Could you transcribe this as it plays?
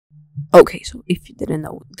Okay, so if you didn't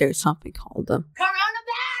know, there's something called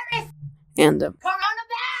coronavirus, and coronavirus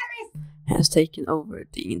has taken over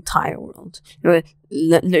the entire world.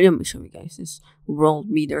 Let me show you guys this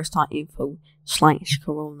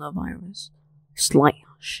worldmeters.info/coronavirus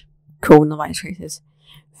cases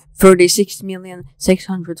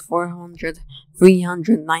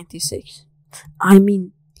 36,600,400,396. I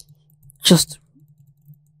mean, just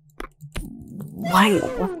wow,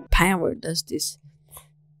 what power does this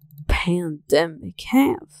pandemic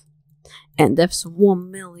have? And deaths,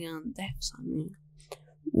 1 million deaths. I mean,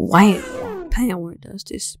 wow, what power does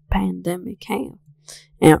this pandemic have?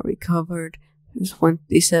 And recovered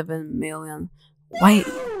 27 million. Wow,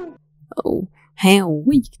 oh, how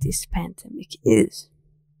weak this pandemic is.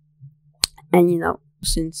 And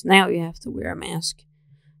since now you have to wear a mask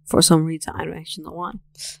for some reason, I don't actually know why.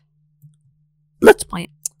 Let's play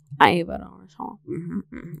it. I have it on song.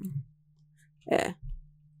 Yeah.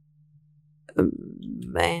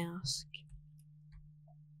 Mask.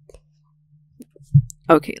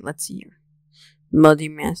 Okay, let's see here. Muddy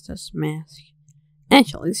Masters mask.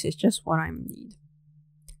 Actually, this is just what I need.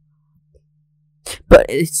 But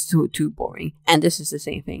it's too boring. And this is the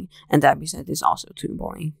same thing. And that means that it's also too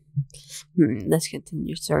boring. Let's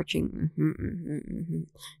continue searching.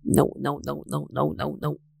 No.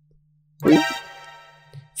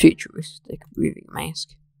 Futuristic breathing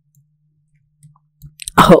mask.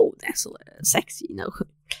 Oh, that's a little sexy,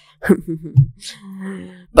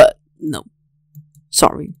 But no.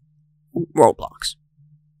 Sorry. Roblox.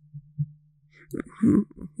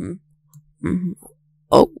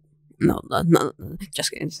 Oh, no.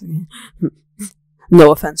 Just kidding.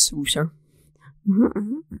 No offense, sir.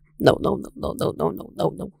 No. No.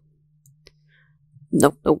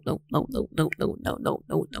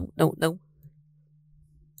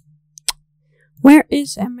 Where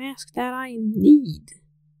is a mask that I need?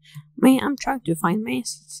 Man, I'm trying to find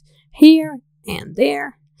masks here and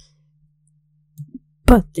there,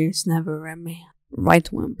 but there's never a man.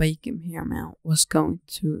 Right when Bacon Hairmount was going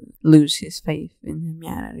to lose his faith in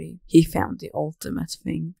humanity, he found the ultimate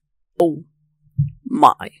thing. Oh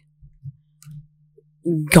my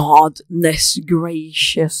godness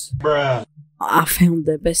gracious. Bruh. I found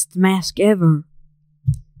the best mask ever.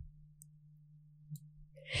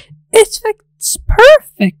 It fits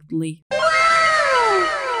perfectly.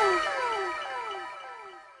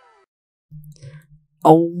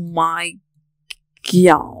 Oh my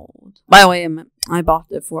god. By the way, I bought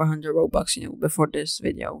the 400 Robux, before this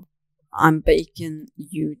video. I'm baking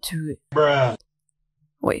you to... Bruh.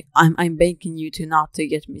 Wait, I'm baking you to not to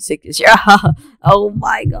get me sick this year. Oh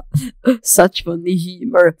my god. Such funny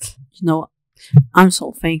humor. I'm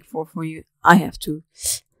so thankful for you. I have to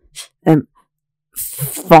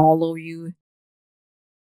follow you